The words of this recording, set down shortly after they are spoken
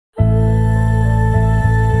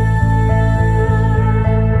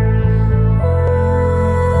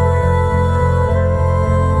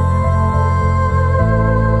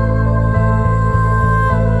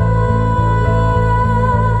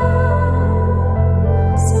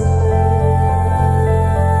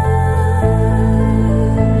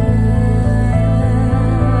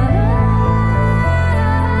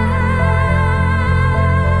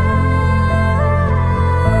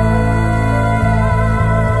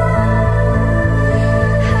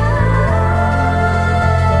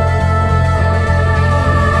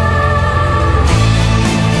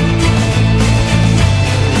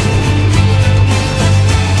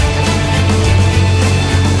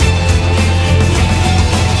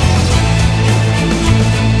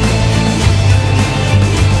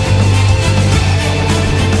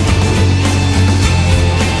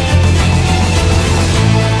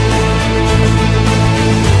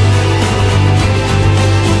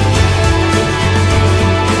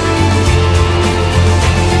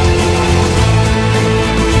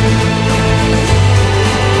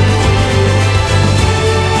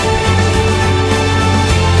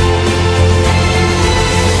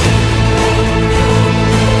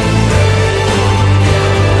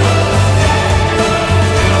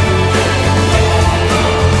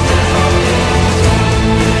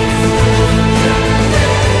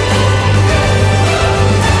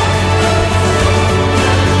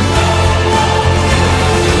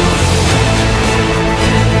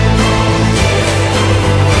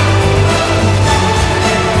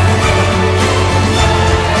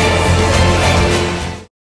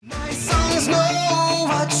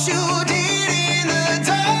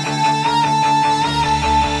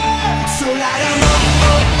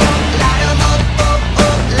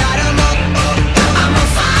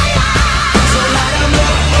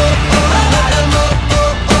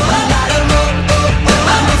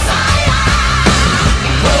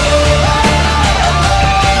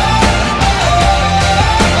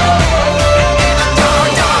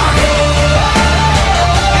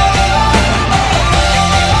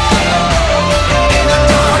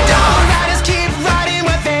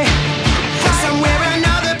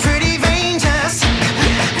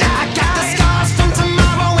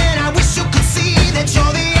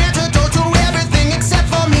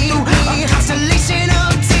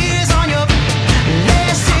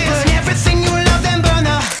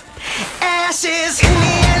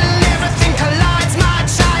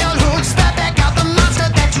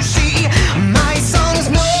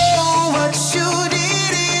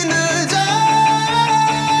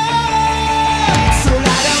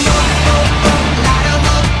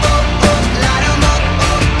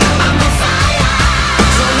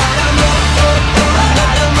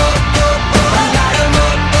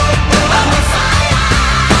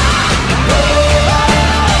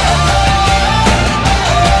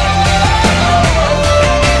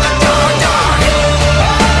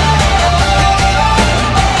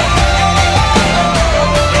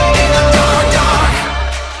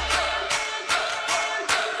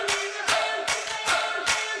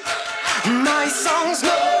songs know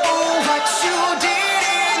what you did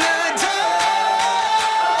in the dark.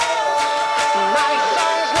 My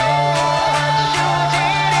songs know what you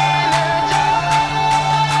did in the dark.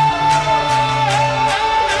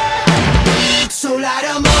 So light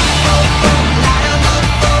 'em up, light 'em up,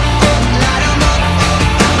 light 'em up.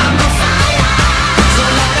 I'm on fire. So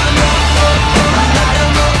light 'em up, light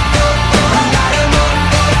 'em up, light 'em up.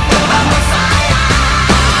 I'm on fire.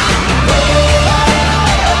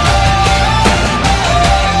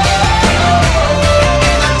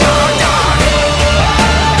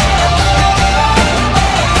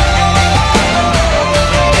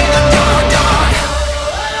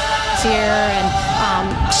 Here, and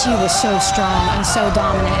she was so strong and so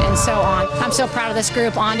dominant and so on. I'm so proud of this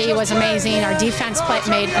group. Andi was amazing. Our defense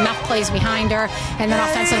made enough plays behind her, and then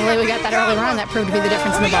offensively we got that early run that proved to be the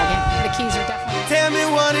difference in the ballgame. The keys are definitely. Tell me,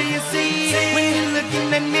 what do you see when you're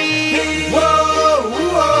looking at me? Whoa,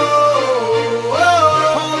 whoa,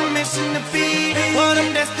 whoa. On a mission to be what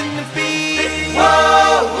I'm destined to be.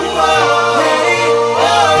 Whoa, whoa, hey,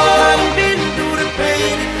 whoa. I done been through the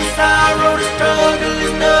pain and the sorrow, the struggle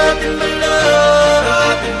is nothing but love,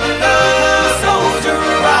 nothing but love. A soldier,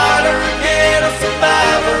 a rider, again, a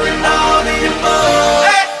survivor, and all the above,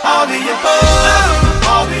 all the above,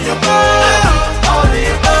 all the above, all the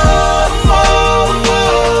above.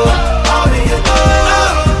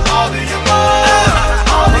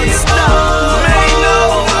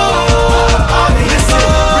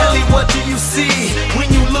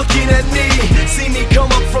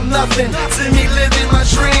 Nothing, see me living my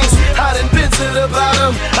dreams. I done been to the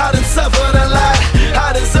bottom, I done suffered a lot.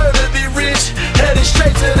 I deserve to be rich, headed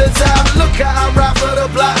straight to the top. Look how I ride for the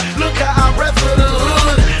block, look how I rap for the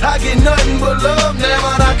hood. I get nothing but love now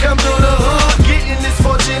when I come through the hood. Getting this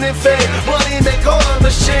fortune and fame, money make all of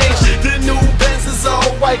us change. The new Benz is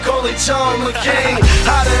all white, call it John McCain.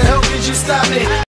 How the hell could you stop me?